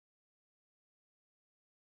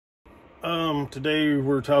Today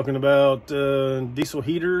we're talking about diesel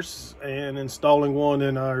heaters and installing one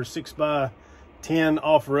in our 6x10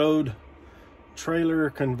 off-road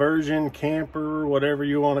trailer conversion, camper, whatever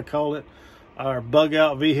you want to call it, our bug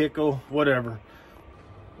out vehicle, whatever.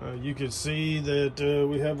 You can see that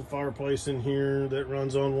we have a fireplace in here that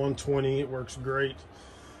runs on 120. It works great.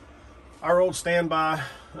 Our old standby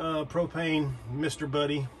propane Mr.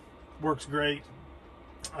 Buddy works great.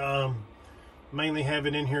 Mainly have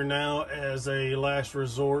it in here now as a last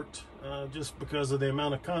resort, just because of the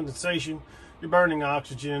amount of condensation. You're burning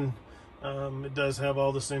oxygen. It does have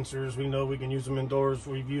all the sensors. We know we can use them indoors.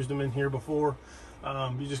 We've used them in here before.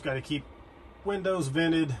 You just got to keep windows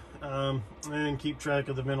vented and keep track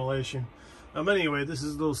of the ventilation. But anyway, this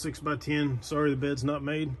is a little 6x10. Sorry the bed's not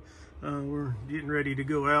made. We're getting ready to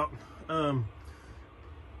go out.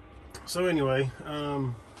 So anyway,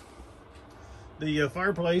 the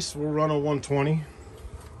fireplace will run on 120.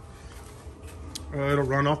 It'll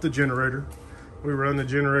run off the generator. We run the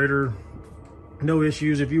generator, no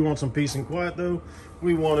issues. If you want some peace and quiet though,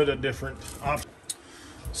 we wanted a different option.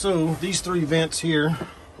 So these three vents here,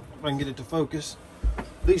 if I can get it to focus,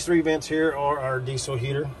 these three vents here are our diesel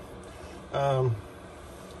heater. You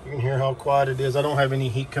can hear how quiet it is. I don't have any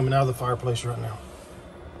heat coming out of the fireplace right now.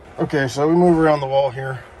 Okay, so we move around the wall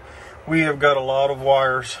here. We have got a lot of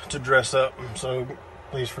wires to dress up, so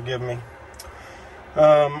please forgive me.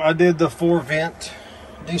 I did the 4-vent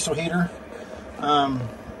diesel heater.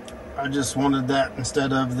 I just wanted that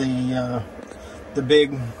instead of the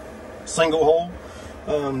big single hole.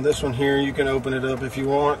 This one here, you can open it up if you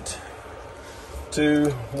want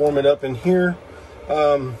to warm it up in here.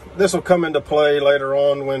 This will come into play later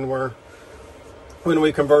on when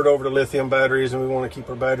we convert over to lithium batteries and we want to keep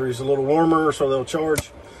our batteries a little warmer so they'll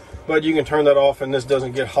charge. But you can turn that off and this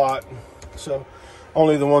doesn't get hot. So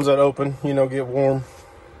only the ones that open, you know, get warm.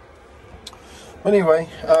 Anyway,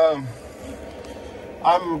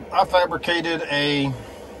 I fabricated a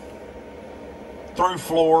through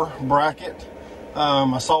floor bracket.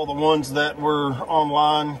 I saw the ones that were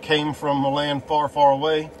online came from a land far, far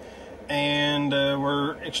away and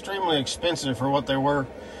were extremely expensive for what they were.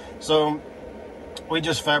 So we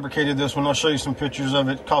just fabricated this one. I'll show you some pictures of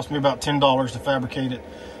it. It cost me about $10 to fabricate it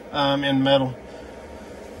in metal.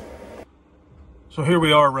 So here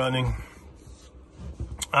we are running.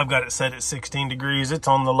 I've got it set at 16 degrees. It's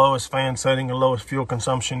on the lowest fan setting, the lowest fuel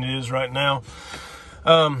consumption it is right now.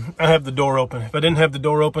 I have the door open. If I didn't have the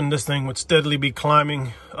door open, this thing would steadily be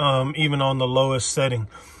climbing, even on the lowest setting.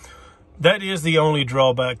 That is the only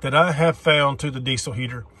drawback that I have found to the diesel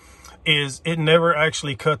heater, is it never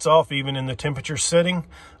actually cuts off even in the temperature setting.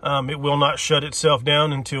 It will not shut itself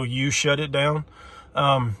down until you shut it down.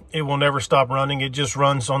 It will never stop running. It just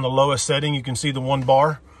runs on the lowest setting. You can see the 1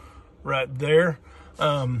 bar right there.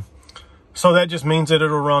 So that just means that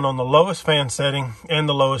it'll run on the lowest fan setting and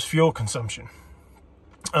the lowest fuel consumption.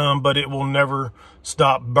 But it will never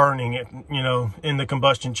stop burning it, you know, in the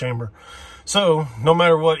combustion chamber. So no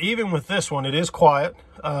matter what, even with this one, it is quiet.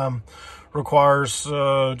 Requires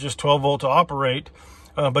just 12 volt to operate,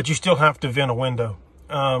 but you still have to vent a window.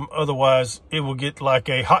 Otherwise it will get like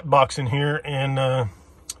a hot box in here and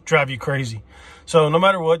drive you crazy. So no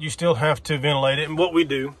matter what, you still have to ventilate it. And what we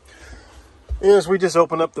do is we just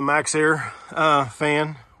open up the MaxxAir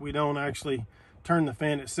fan. We don't actually turn the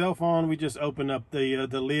fan itself on. We just open up the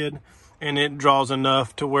lid, and it draws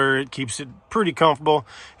enough to where it keeps it pretty comfortable.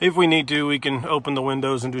 If we need to, we can open the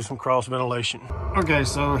windows and do some cross ventilation. Okay,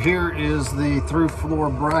 so here is the through floor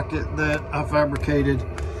bracket that I fabricated.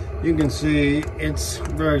 You can see it's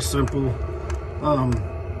very simple,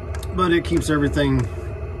 but it keeps everything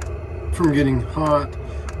from getting hot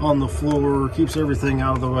on the floor, keeps everything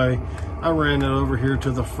out of the way. I ran it over here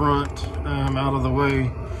to the front, out of the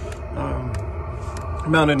way.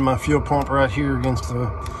 Mounted my fuel pump right here against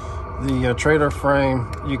the trailer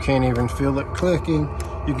frame. You can't even feel it clicking.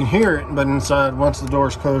 You can hear it, but inside, once the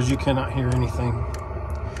door's closed, you cannot hear anything.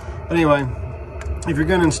 Anyway, if you're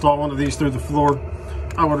gonna install one of these through the floor,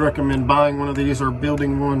 I would recommend buying one of these or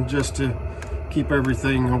building one just to keep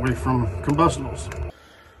everything away from combustibles.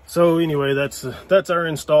 So anyway, that's our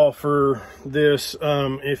install for this.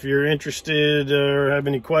 If you're interested or have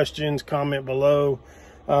any questions, comment below.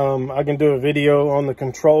 I can do a video on the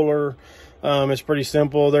controller. It's pretty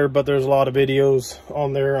simple there, but there's a lot of videos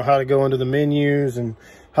on there on how to go into the menus and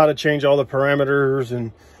how to change all the parameters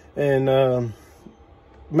and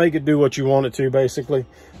make it do what you want it to, basically.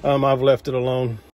 I've left it alone.